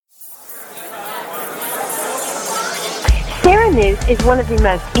Sarah Noose is one of the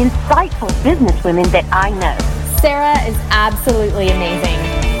most insightful businesswomen that I know. Sarah is absolutely amazing.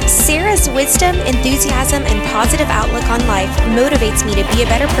 Sarah's wisdom, enthusiasm, and positive outlook on life motivates me to be a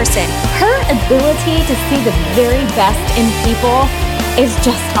better person. Her ability to see the very best in people is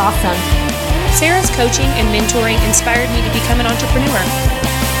just awesome. Sarah's coaching and mentoring inspired me to become an entrepreneur.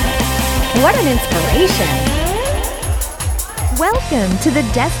 What an inspiration. Welcome to the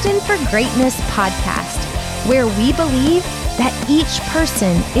Destined for Greatness podcast, where we believe that each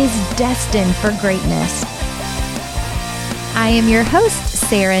person is destined for greatness. I am your host,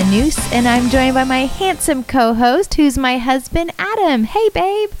 Sarah Noose, and I'm joined by my handsome co-host, who's my husband, Adam. Hey,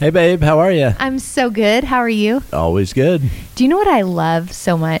 babe. Hey, babe. How are you? I'm so good. How are you? Always good. Do you know what I love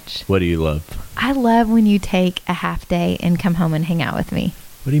so much? What do you love? I love when you take a half day and come home and hang out with me.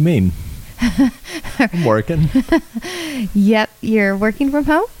 What do you mean? I'm working. Yep. You're working from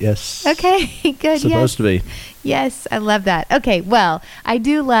home? Yes. Okay, good. Supposed to be. Yes, I love that. Okay, well, I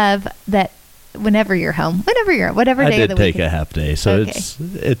do love that whenever you're home, whatever day of the week. I did take a half day, so Okay.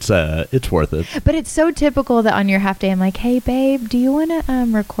 it's worth it. But it's so typical that on your half day, I'm like, hey, babe, do you want to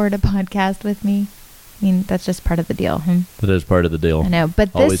record a podcast with me? I mean, that's just part of the deal. That is part of the deal. I know, but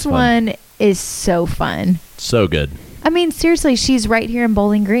Always this fun. one is so fun. So good. I mean, seriously, she's right here in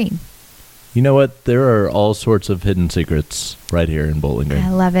Bowling Green. You know what? There are all sorts of hidden secrets right here in Bowling Green.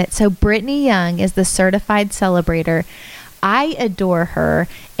 I love it. So Brittany Young is the certified celebrator. I adore her,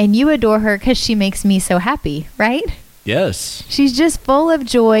 and you adore her because she makes me so happy, right? Yes. She's just full of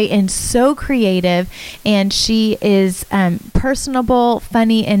joy and so creative, and she is personable,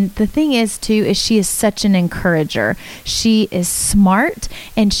 funny, and the thing is too is she is such an encourager. She is smart,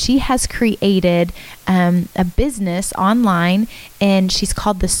 and she has created a business online, and she's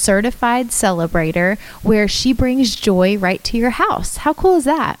called the Certified Celebrator, where she brings joy right to your house. How cool is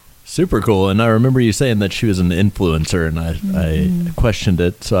that? Super cool. And I remember you saying that she was an influencer, and I questioned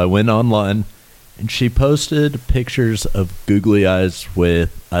it, so I went online. And she posted pictures of googly eyes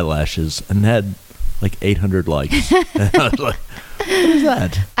with eyelashes and had like 800 likes. And I was like, what is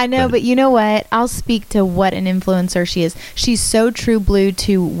that? I know, but you know what? I'll speak to what an influencer she is. She's so true blue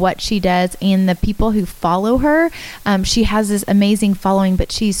to what she does and the people who follow her. She has this amazing following,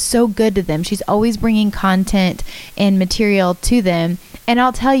 but she's so good to them. She's always bringing content and material to them. And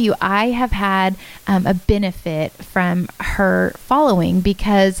I'll tell you, I have had a benefit from her following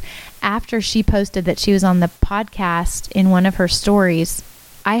because after she posted that she was on the podcast in one of her stories,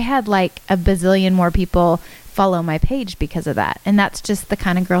 I had like a bazillion more people follow my page because of that. And that's just the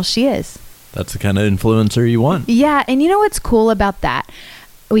kind of girl she is. That's the kind of influencer you want. Yeah. And you know what's cool about that?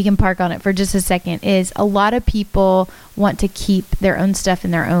 We can park on it for just a second, is a lot of people want to keep their own stuff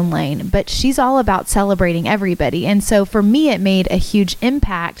in their own lane, but she's all about celebrating everybody. And so for me, it made a huge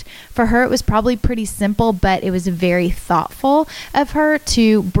impact. For her, it was probably pretty simple, but it was very thoughtful of her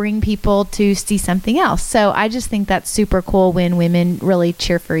to bring people to see something else. So I just think that's super cool when women really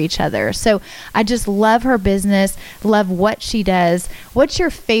cheer for each other. So I just love her business, love what she does. What's your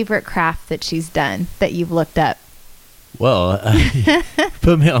favorite craft that she's done that you've looked up? Well,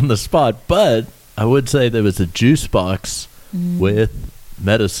 put me on the spot, but I would say there was a juice box with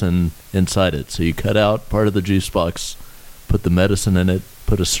medicine inside it. So you cut out part of the juice box, put the medicine in it,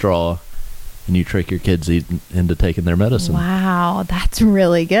 put a straw, and you trick your kids into taking their medicine. Wow, that's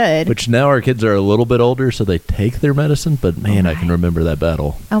really good. Which now our kids are a little bit older, so they take their medicine, but man, I can remember that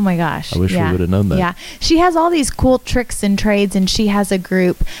battle. Oh my gosh. I wish we would have known that. Yeah. She has all these cool tricks and trades, and she has a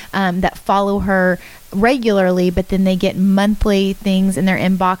group that follow her regularly, but then they get monthly things in their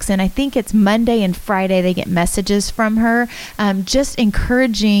inbox, and I think it's Monday and Friday they get messages from her, just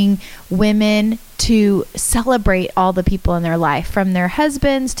encouraging women to celebrate all the people in their life, from their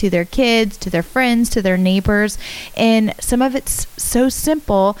husbands to their kids to their friends to their neighbors. And some of it's so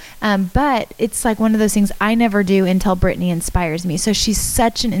simple, but it's like one of those things I never do until Brittany inspires me. So she's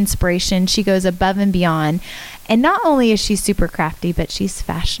such an inspiration. She goes above and beyond, and not only is she super crafty, but she's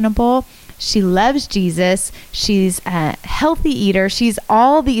fashionable. She loves Jesus. She's a healthy eater. She's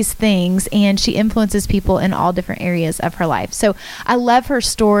all these things, and she influences people in all different areas of her life. So I love her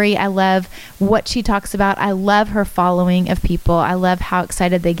story. I love what she talks about. I love her following of people. I love how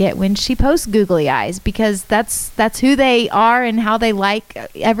excited they get when she posts googly eyes, because that's who they are and how they like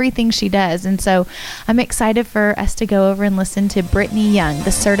everything she does. And so I'm excited for us to go over and listen to Brittany Young,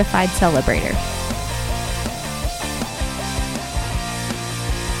 the Certified Celebrator.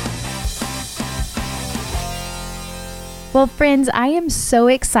 Well, friends, I am so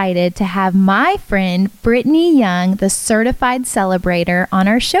excited to have my friend Brittany Young, the certified celebrator, on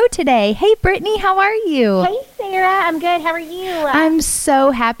our show today. Hey, Brittany, how are you? Hey, Sarah. I'm good. How are you? I'm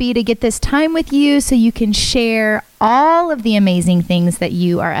so happy to get this time with you so you can share all of the amazing things that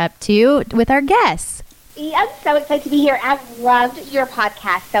you are up to with our guests. I'm so excited to be here. I've loved your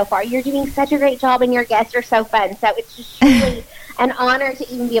podcast so far. You're doing such a great job, and your guests are so fun. So it's just truly an honor to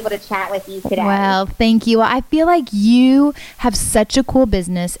even be able to chat with you today. Well, thank you. I feel like you have such a cool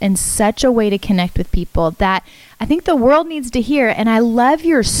business and such a way to connect with people that I think the world needs to hear. And I love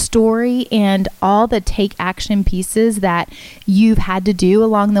your story and all the take action pieces that you've had to do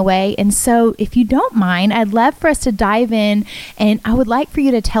along the way. And so if you don't mind, I'd love for us to dive in, and I would like for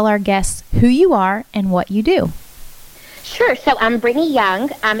you to tell our guests who you are and what you do. Sure. So I'm Brittany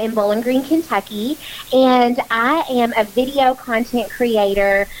Young. I'm in Bowling Green, Kentucky, and I am a video content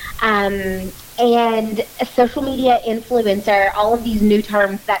creator and a social media influencer. All of these new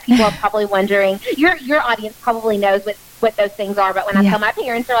terms that people are probably wondering. Your audience probably knows what those things are, but when I tell my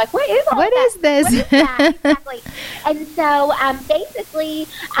parents, they're like, "What is all What that? is this?" What is that? Exactly. And so basically,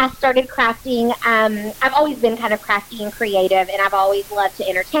 I started crafting. I've always been kind of crafty and creative, and I've always loved to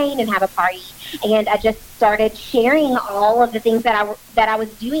entertain and have a party. And I just started sharing all of the things that I was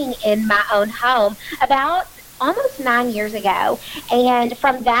doing in my own home about almost 9 years ago. And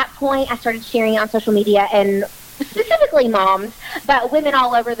from that point, I started sharing it on social media, and specifically moms, but women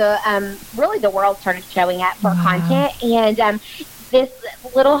all over really the world started showing up for content. And this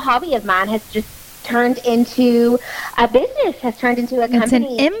little hobby of mine has just turned into a business, has turned into a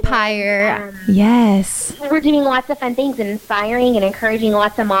company. It's an empire. Yes. We're doing lots of fun things and inspiring and encouraging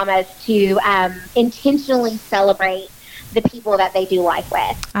lots of mamas to intentionally celebrate the people that they do life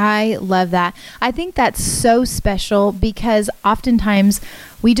with. I love that. I think that's so special because oftentimes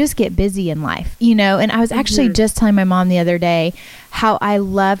we just get busy in life, you know, and I was actually just telling my mom the other day how I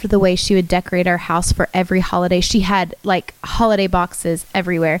loved the way she would decorate our house for every holiday. She had like holiday boxes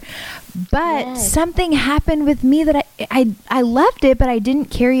everywhere, but something happened with me that I loved it, but I didn't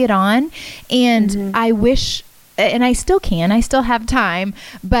carry it on. And I wish, and I still can, I still have time,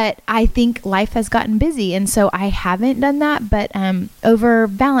 but I think life has gotten busy. And so I haven't done that. But over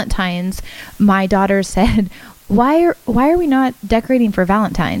Valentine's, my daughter said, why are we not decorating for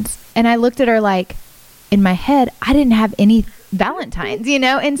Valentine's? And I looked at her like, in my head, I didn't have any Valentine's, you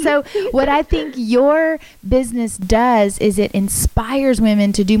know? And so what I think your business does is it inspires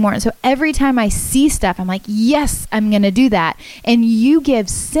women to do more. And so every time I see stuff, I'm like, yes, I'm going to do that. And you give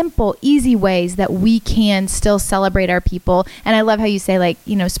simple, easy ways that we can still celebrate our people. And I love how you say, like,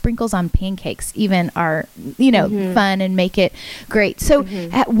 you know, sprinkles on pancakes even are, you know, fun and make it great. So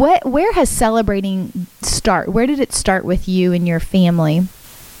where has celebrating start? Where did it start with you and your family?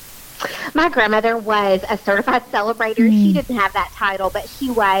 My grandmother was a certified celebrator. She didn't have that title, but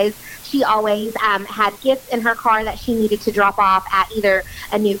she was. She always had gifts in her car that she needed to drop off at either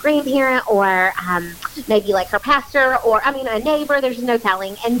a new grandparent or maybe like her pastor or, a neighbor. There's no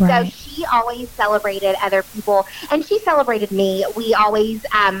telling. And so she always celebrated other people, and she celebrated me. We always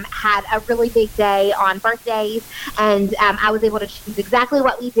had a really big day on birthdays, and I was able to choose exactly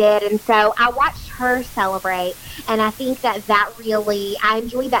what we did. And so I watched her celebrate, and I think that really, I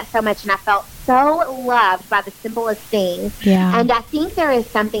enjoyed that so much, and I felt so loved by the simplest things. Yeah. And I think there is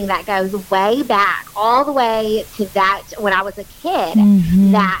something that goes way back, all the way to that when I was a kid,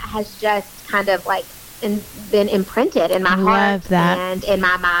 that has just kind of like been imprinted in my heart and in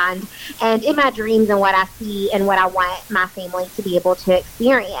my mind and in my dreams and what I see and what I want my family to be able to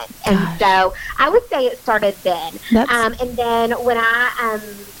experience. And so I would say it started then. And then when I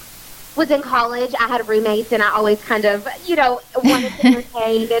was in college, I had roommates, and I always kind of, wanted to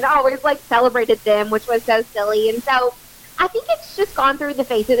entertain and always like celebrated them, which was so silly. And so I think it's just gone through the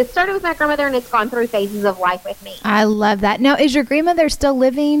phases. It started with my grandmother, and it's gone through phases of life with me. I love that. Now, is your grandmother still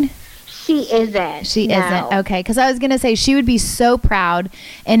living? She isn't. She isn't. Okay. Because I was going to say she would be so proud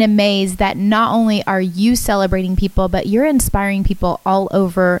and amazed that not only are you celebrating people, but you're inspiring people all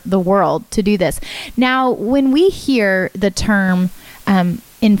over the world to do this. Now, when we hear the term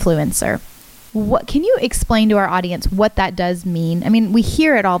influencer, what can you explain to our audience what that does mean? I mean, we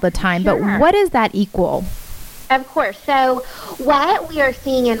hear it all the time, but what does that equal? Of course. So what we are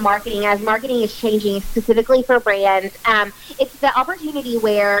seeing in marketing, as marketing is changing specifically for brands, it's the opportunity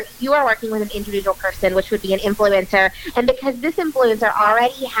where you are working with an individual person, which would be an influencer. And because this influencer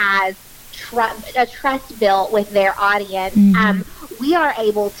already has a trust built with their audience, we are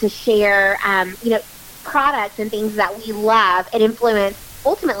able to share, products and things that we love and influence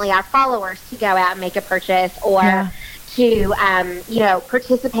ultimately our followers to go out and make a purchase or to,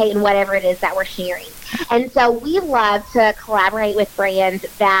 participate in whatever it is that we're sharing. And so we love to collaborate with brands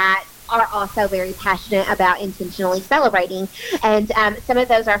that are also very passionate about intentionally celebrating. And some of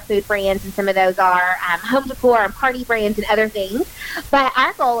those are food brands, and some of those are home decor and party brands and other things. But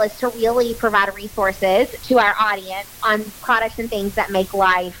our goal is to really provide resources to our audience on products and things that make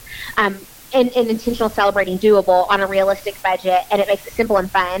life and intentional celebrating doable on a realistic budget, and it makes it simple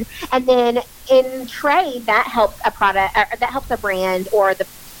and fun. And then in trade, that helps a product, or that helps a brand or the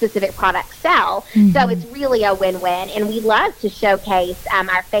specific product sell. So it's really a win-win, and we love to showcase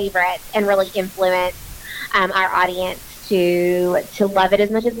our favorites and really influence our audience to love it as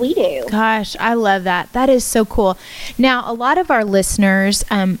much as we do. Gosh, I love that. That is so cool. Now, a lot of our listeners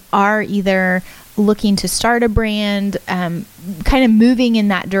are either looking to start a brand, kind of moving in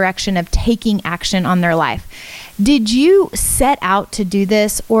that direction of taking action on their life. Did you set out to do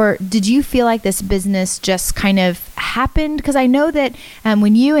this, or did you feel like this business just kind of happened? Because I know that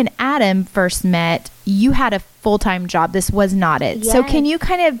when you and Adam first met, you had a full-time job. This was not it. Yes. So can you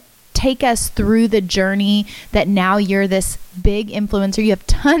kind of take us through the journey that now you're this big influencer? You have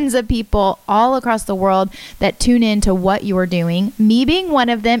tons of people all across the world that tune in to what you're doing, me being one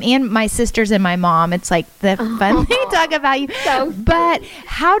of them, and my sisters and my mom. It's like the fun thing to talk about you. But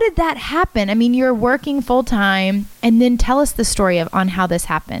how did that happen? I mean, you're working full time, and then tell us the story on how this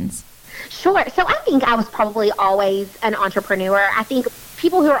happens. Sure. So I think I was probably always an entrepreneur. I think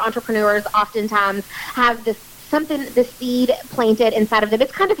people who are entrepreneurs oftentimes have the seed planted inside of them.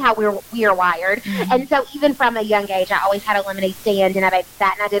 It's kind of how we are wired. And so even from a young age, I always had a lemonade stand, and I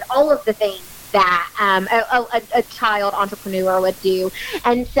babysat, and I did all of the things that a child entrepreneur would do.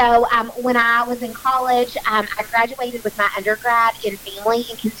 And so when I was in college, I graduated with my undergrad in family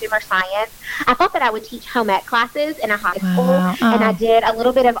and consumer science. I thought that I would teach home ec classes in a high school, and I did a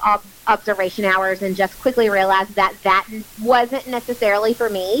little bit of observation hours and just quickly realized that wasn't necessarily for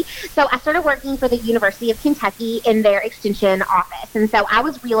me. So I started working for the University of Kentucky in their extension office. And so I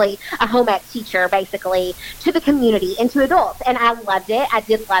was really a home ec teacher, basically, to the community and to adults. And I loved it. I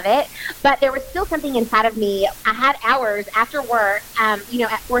did love it. But there was still something inside of me. I had hours after work,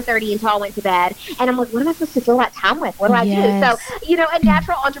 at 4:30 until I went to bed. And I'm like, what am I supposed to fill that time with? What do I do? So, a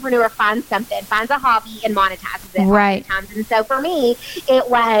natural entrepreneur finds a hobby and monetizes it. Right. Times. And so for me, it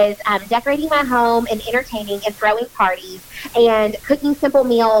was decorating my home and entertaining and throwing parties and cooking simple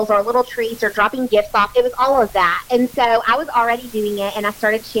meals or little treats or dropping gifts off. It was all of that. And so I was already doing it, and I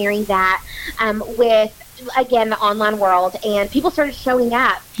started sharing that with, again, the online world, and people started showing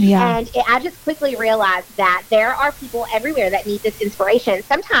up. Yeah. And I just quickly realized that there are people everywhere that need this inspiration.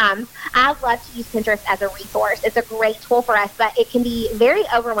 Sometimes I love to use Pinterest as a resource. It's a great tool for us, but it can be very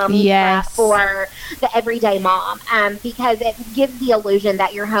overwhelming for the everyday mom because it gives the illusion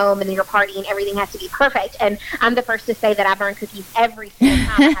that your home and your party and everything has to be perfect. And I'm the first to say that I burn cookies every single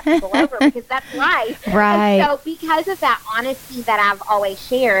time I have people over because that's life. Right. And so because of that honesty that I've always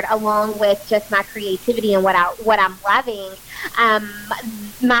shared, along with just my creativity and what I'm loving,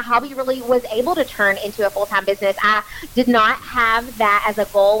 my hobby really was able to turn into a full-time business. I did not have that as a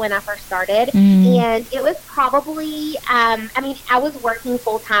goal when I first started. And it was probably, I was working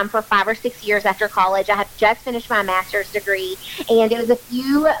full-time for 5 or 6 years after college. I had just finished my master's degree, and it was a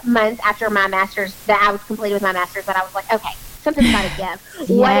few months after my master's that I was completed with my master's that I was like, okay, something's got to give.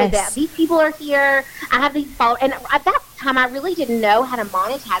 What is it? These people are here. I have these followers. And at that time, I really didn't know how to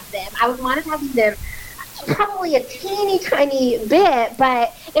monetize them. I was monetizing them probably a teeny tiny bit,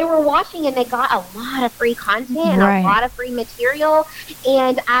 but they were watching and they got a lot of free content and a lot of free material.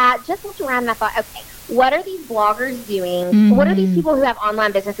 And I just looked around and I thought, okay, what are these bloggers doing? What are these people who have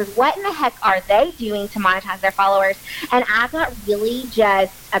online businesses? What in the heck are they doing to monetize their followers? And I got really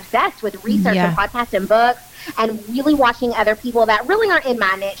just obsessed with research and podcasts and books, and really watching other people that really aren't in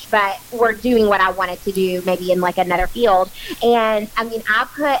my niche, but were doing what I wanted to do, maybe in like another field. And I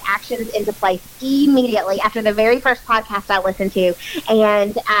put actions into place immediately after the very first podcast I listened to.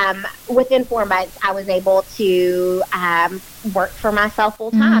 And within 4 months, I was able to work for myself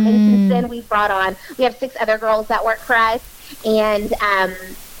full time. And since then, we have 6 other girls that work for us. And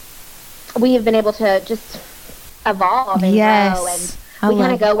we have been able to just evolve and grow, and we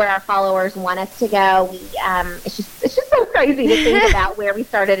kind of go where our followers want us to go. It's just so crazy to think about where we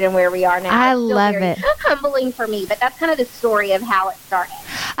started and where we are now. I love it. Humbling for me, but that's kind of the story of how it started.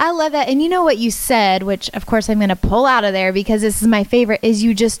 I love that. And you know what you said, which of course I'm going to pull out of there because this is my favorite, is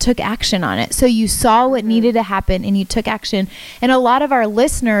you just took action on it. So you saw what needed to happen and you took action. And a lot of our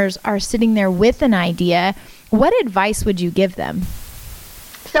listeners are sitting there with an idea. What advice would you give them?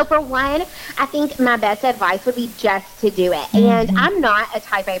 So for one, I think my best advice would be just to do it. And I'm not a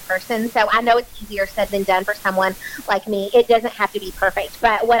type A person, so I know it's easier said than done for someone like me. It doesn't have to be perfect.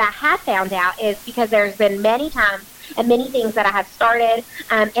 But what I have found out is, because there's been many times and many things that I have started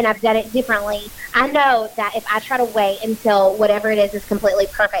and I've done it differently, I know that if I try to wait until whatever it is completely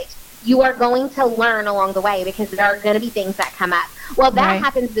perfect, you are going to learn along the way, because there are going to be things that come up. Well, that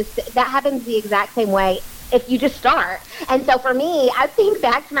happens the exact same way if you just start. And so for me, I think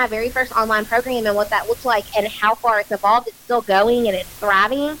back to my very first online program and what that looked like and how far it's evolved. It's still going and it's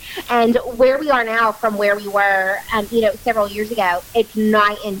thriving. And where we are now from where we were, several years ago, it's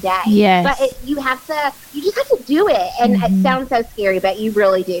night and day. Yes. But you just have to do it. And it sounds so scary, but you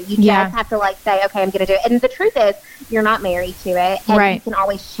really do. You just have to say, okay, I'm going to do it. And the truth is, you're not married to it. And you can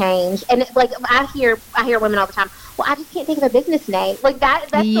always change. And I hear women all the time, well, I just can't think of a business name.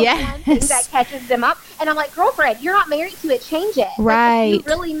 That's the one thing that catches them up. And I'm like, girlfriend, you're not married to it. Change it. Right. You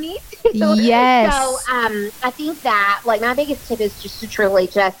really need to. Yes. So I think that my biggest tip is just to truly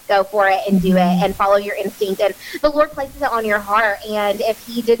just go for it and do it and follow your instinct. And the Lord places it on your heart. And if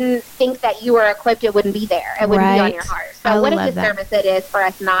He didn't think that you were equipped, it wouldn't be there. It wouldn't be on your heart. So what a disservice it is for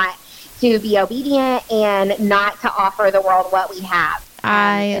us not to be obedient and not to offer the world what we have.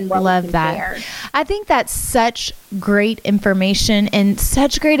 I love that. Share. I think that's such great information and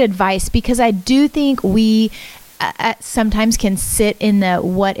such great advice, because I do think we sometimes can sit in the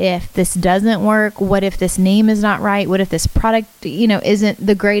what if this doesn't work, what if this name is not right, what if this product isn't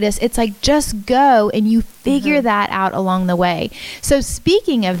the greatest. It's like, just go and you figure that out along the way. So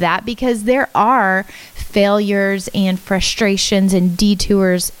speaking of that, because there are failures and frustrations and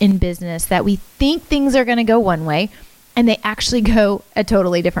detours in business that we think things are going to go one way and they actually go a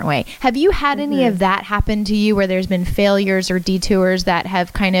totally different way. Have you had any of that happen to you, where there's been failures or detours that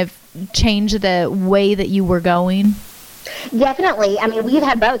have kind of changed the way that you were going? Definitely. I mean, we've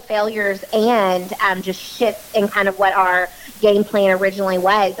had both failures and just shifts in kind of what our game plan originally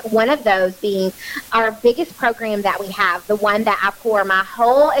was. One of those being our biggest program that we have, the one that I pour my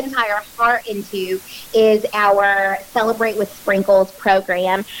whole entire heart into, is our Celebrate with Sprinkles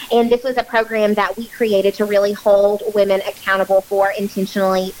program. And this was a program that we created to really hold women accountable for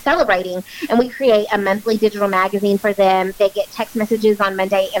intentionally celebrating. And we create a monthly digital magazine for them. They get text messages on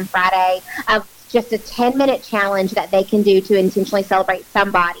Monday and Friday of just a 10-minute challenge that they can do to intentionally celebrate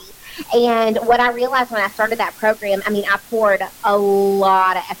somebody. And what I realized when I started that program, I poured a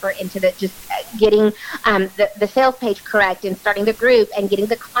lot of effort into just getting the sales page correct and starting the group and getting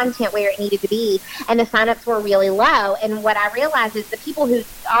the content where it needed to be. And the signups were really low. And what I realized is the people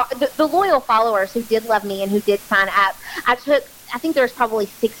the loyal followers who did love me and who did sign up, I think there's probably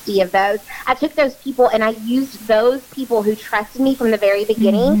 60 of those. I took those people and I used those people who trusted me from the very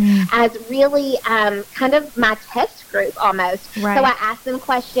beginning as really kind of my test group almost. Right. So I asked them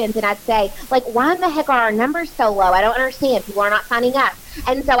questions and I'd say, why in the heck are our numbers so low? I don't understand. People are not signing up.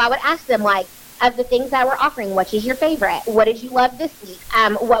 And so I would ask them, of the things that we're offering, which is your favorite? What did you love this week?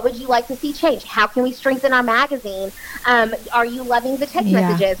 What would you like to see change? How can we strengthen our magazine? Are you loving the text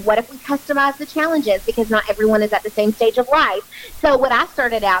messages? What if we customize the challenges? Because not everyone is at the same stage of life. So what I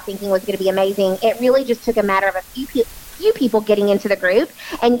started out thinking was going to be amazing, it really just took a matter of a few people getting into the group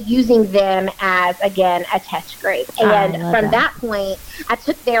and using them as, again, a test group. And from that point, I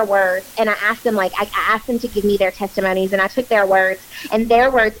took their words and I asked them, I asked them to give me their testimonies, and I took their words, and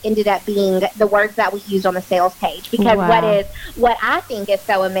their words ended up being the words that we used on the sales page. Because what I think is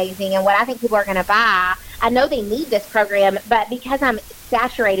so amazing and what I think people are going to buy, I know they need this program, but because I'm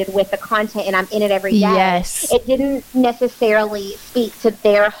saturated with the content and I'm in it every day, it didn't necessarily speak to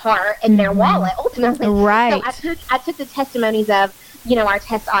their heart and their wallet ultimately. Right. So I took the testimonies of our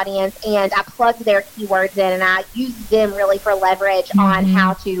test audience, and I plugged their keywords in, and I used them really for leverage on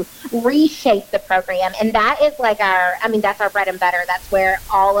how to reshape the program. And that is that's our bread and butter. That's where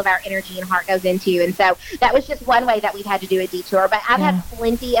all of our energy and heart goes into. And so that was just one way that we've had to do a detour. But I've had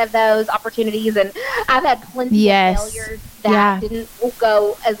plenty of those opportunities, and I've had plenty of failures that didn't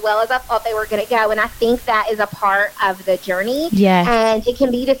go as well as I thought they were going to go. And I think that is a part of the journey. Yes. And it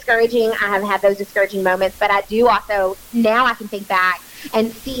can be discouraging. I have had those discouraging moments, but I do also, now I can think back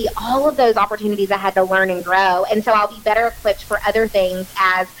and see all of those opportunities I had to learn and grow. And so I'll be better equipped for other things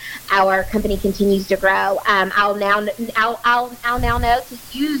as our company continues to grow. I'll now know to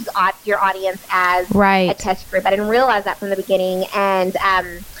use your audience as a test group. I didn't realize that from the beginning. And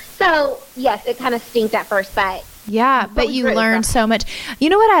so, yes, it kind of stinked at first, but but you learn so much. You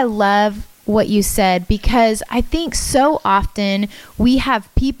know what I love what you said, because I think so often we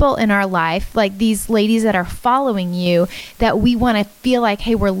have people in our life, like these ladies that are following you, that we want to feel like,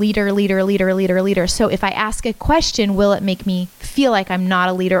 hey, we're leader. So if I ask a question, will it make me feel like I'm not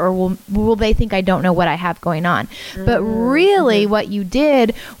a leader, or will they think I don't know what I have going on? But really what you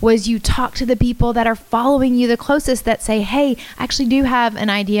did was you talked to the people that are following you the closest, that say, hey, I actually do have an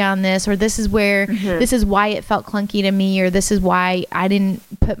idea on this, or this is where, this is why it felt clunky to me, or this is why I didn't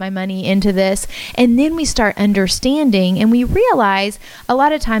put my money into this. And then we start understanding, and we realize a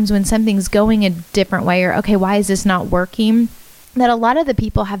lot of times when something's going a different way, or okay, why is this not working? That a lot of the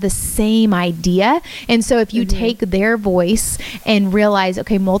people have the same idea. And so if you take their voice and realize,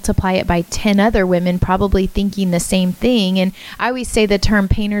 okay, multiply it by 10 other women probably thinking the same thing. And I always say the term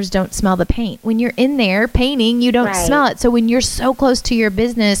painters don't smell the paint. When you're in there painting, you don't smell it. So when you're so close to your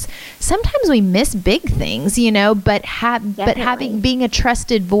business, sometimes we miss big things, but being a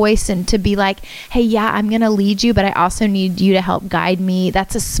trusted voice, and to be like, hey, yeah, I'm going to lead you, but I also need you to help guide me.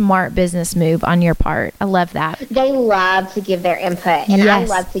 That's a smart business move on your part. I love that. They love to give their input, and I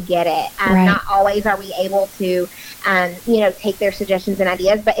love to get it. Not always are we able to, take their suggestions and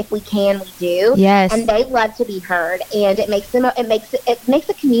ideas, but if we can, we do. Yes. And they love to be heard, and it makes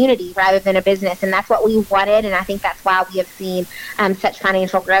a community rather than a business, and that's what we wanted. And I think that's why we have seen such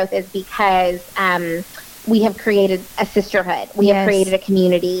financial growth, is because we have created a sisterhood. We have created a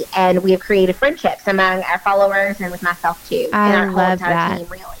community, and we have created friendships among our followers and with myself too. I and our love whole entire that. team,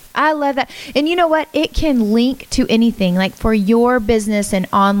 really. I love that. And you know what? It can link to anything, like for your business and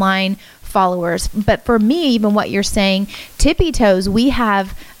online followers. But for me, even what you're saying, Tippy Toes, we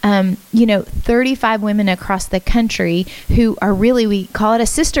have 35 women across the country who are really, we call it a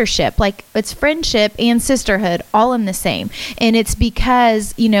sistership. Like, it's friendship and sisterhood all in the same. And it's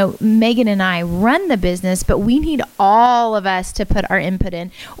because, Megan and I run the business, but we need all of us to put our input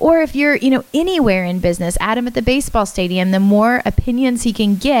in. Or if you're, anywhere in business, Adam at the baseball stadium, the more opinions he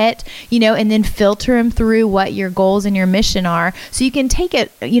can get, and then filter them through what your goals and your mission are. So you can take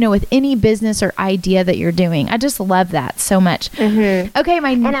it, with any business or idea that you're doing. I just love that so much. Okay,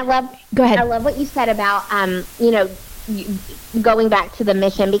 and go ahead. I love what you said about, going back to the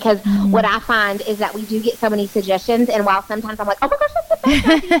mission, because what I find is that we do get so many suggestions, and while sometimes I'm like, oh my gosh, that's the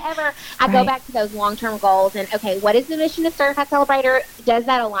best idea ever, I go back to those long-term goals and, okay, what is the mission of Certified Celebrator? Does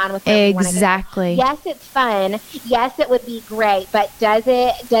that align with where we want to go? Exactly. Yes, it's fun. Yes, it would be great, but does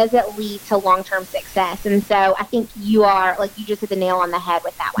it lead to long-term success? And so I think you just hit the nail on the head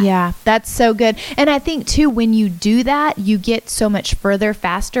with that one. Yeah, that's so good. And I think too, when you do that, you get so much further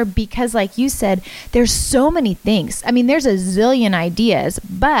faster, because like you said, there's so many things. I mean, there's a zillion ideas,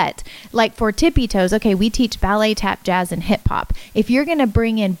 but like for Tippy Toes, okay, we teach ballet, tap, jazz, and hip hop. If you're going to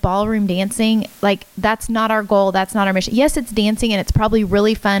bring in ballroom dancing, like that's not our goal. That's not our mission. Yes, it's dancing and it's probably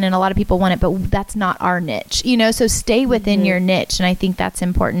really fun and a lot of people want it, but that's not our niche, so stay within your niche. And I think that's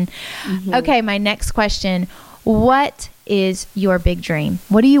important. Okay. My next question, what is your big dream?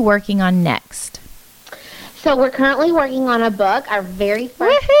 What are you working on next? So we're currently working on a book, our very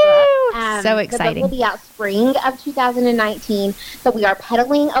first book. So exciting. The book will be out spring of 2019. So we are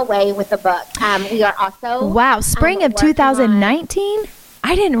pedaling away with the book. We are also... Wow, spring of 2019?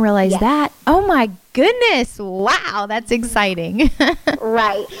 I didn't realize that. Oh my goodness. Wow, that's exciting.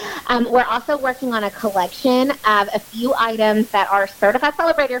 Right. We're also working on a collection of a few items that are Certified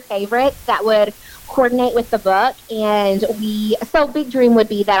Celebrator favorites that would coordinate with the book. And big dream would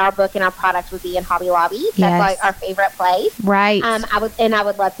be that our book and our product would be in Hobby Lobby. That's like our favorite place. Right. I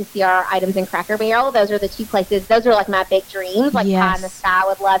would love to see our items in Cracker Barrel. Those are the two places. Those are like my big dreams. Like Pie in the Sky, I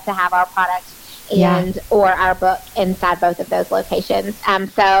would love to have our product or our book inside both of those locations.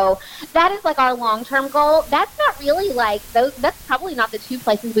 So that is like our long-term goal. That's not really like those. That's probably not the two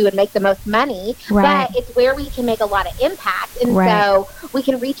places we would make the most money, but it's where we can make a lot of impact, and so we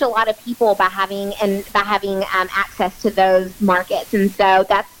can reach a lot of people by having access to those markets. And so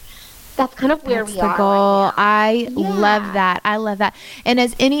that's kind of where we are. The goal. Right now. I love that. I love that. And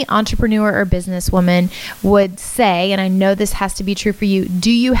as any entrepreneur or businesswoman would say, and I know this has to be true for you,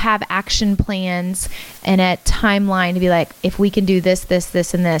 do you have action plans and a timeline to be like, if we can do this, this,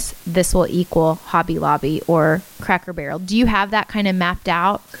 this, and this will equal Hobby Lobby or Cracker Barrel? Do you have that kind of mapped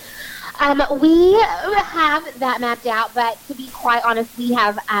out? We have that mapped out, but to be quite honest, we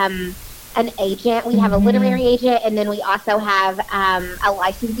have an agent. We have a literary agent, and then we also have a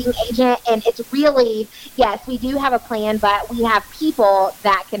licensing agent. And it's really, yes, we do have a plan, but we have people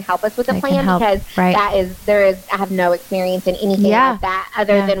that can help us with the plan, because I have no experience in anything like that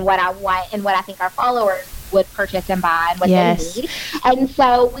other than what I want and what I think our followers would purchase and buy and what they need. And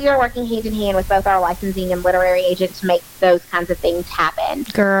so we are working hand in hand with both our licensing and literary agents to make those kinds of things happen.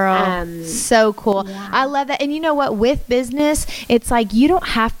 Girl, so cool. Yeah. I love that. And you know what? With business, it's like you don't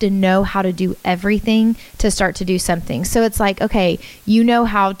have to know how to do everything to start to do something. So it's like, okay, you know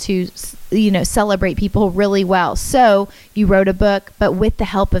how to celebrate people really well. So you wrote a book, but with the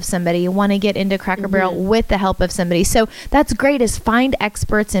help of somebody. You want to get into Cracker Barrel with the help of somebody. So that's great, is find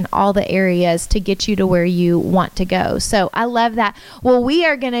experts in all the areas to get you to where you want to go. So I love that. Well, we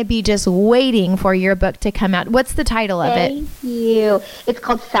are going to be just waiting for your book to come out. What's the title of it? Thank you. It's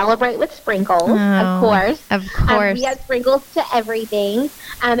called Celebrate with Sprinkles, of course. Of course. We have sprinkles to everything.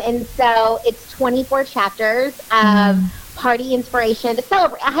 And so it's 24 chapters of party inspiration to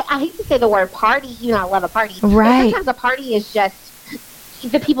celebrate. I hate to say the word party. I love a party. Right. But sometimes a party is just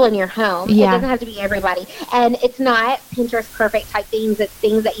the people in your home. Yeah. It doesn't have to be everybody. And it's not Pinterest perfect type things. It's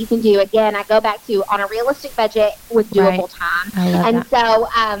things that you can do. Again, I go back to on a realistic budget with doable time. I love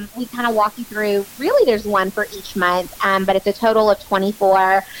that. So we kind of walk you through, really there's one for each month, but it's a total of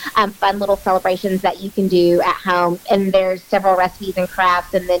 24 fun little celebrations that you can do at home. And there's several recipes and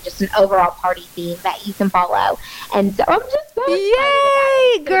crafts, and then just an overall party theme that you can follow. And so I'm just so excited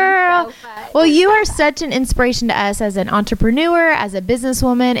about it. Girl. So well, you are such an inspiration to us as an entrepreneur, as a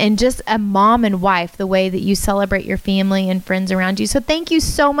businesswoman, and just a mom and wife, the way that you celebrate your family and friends around you. So thank you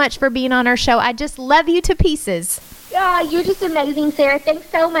so much for being on our show. I just love you to pieces. Oh, you're just amazing, Sarah. Thanks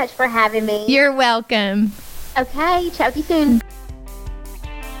so much for having me. You're welcome. Okay, chat with you soon.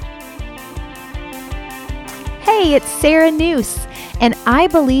 Hey, it's Sarah Noose, and I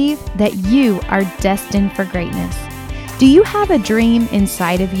believe that you are destined for greatness. Do you have a dream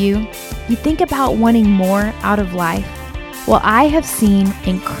inside of you? You think about wanting more out of life? Well, I have seen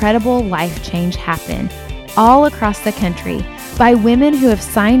incredible life change happen all across the country by women who have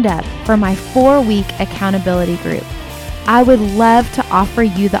signed up for my 4-week accountability group. I would love to offer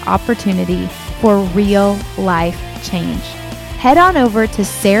you the opportunity for real life change. Head on over to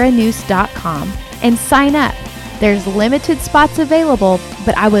sarahnoose.com and sign up. There's limited spots available,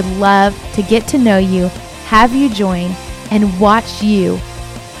 but I would love to get to know you, have you join, and watch you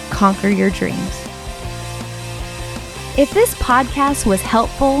conquer your dreams. If this podcast was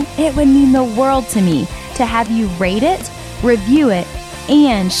helpful, it would mean the world to me to have you rate it, review it,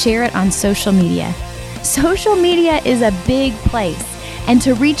 and share it on social media. Social media is a big place, and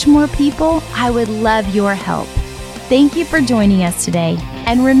to reach more people, I would love your help. Thank you for joining us today,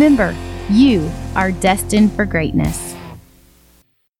 and remember, you are destined for greatness.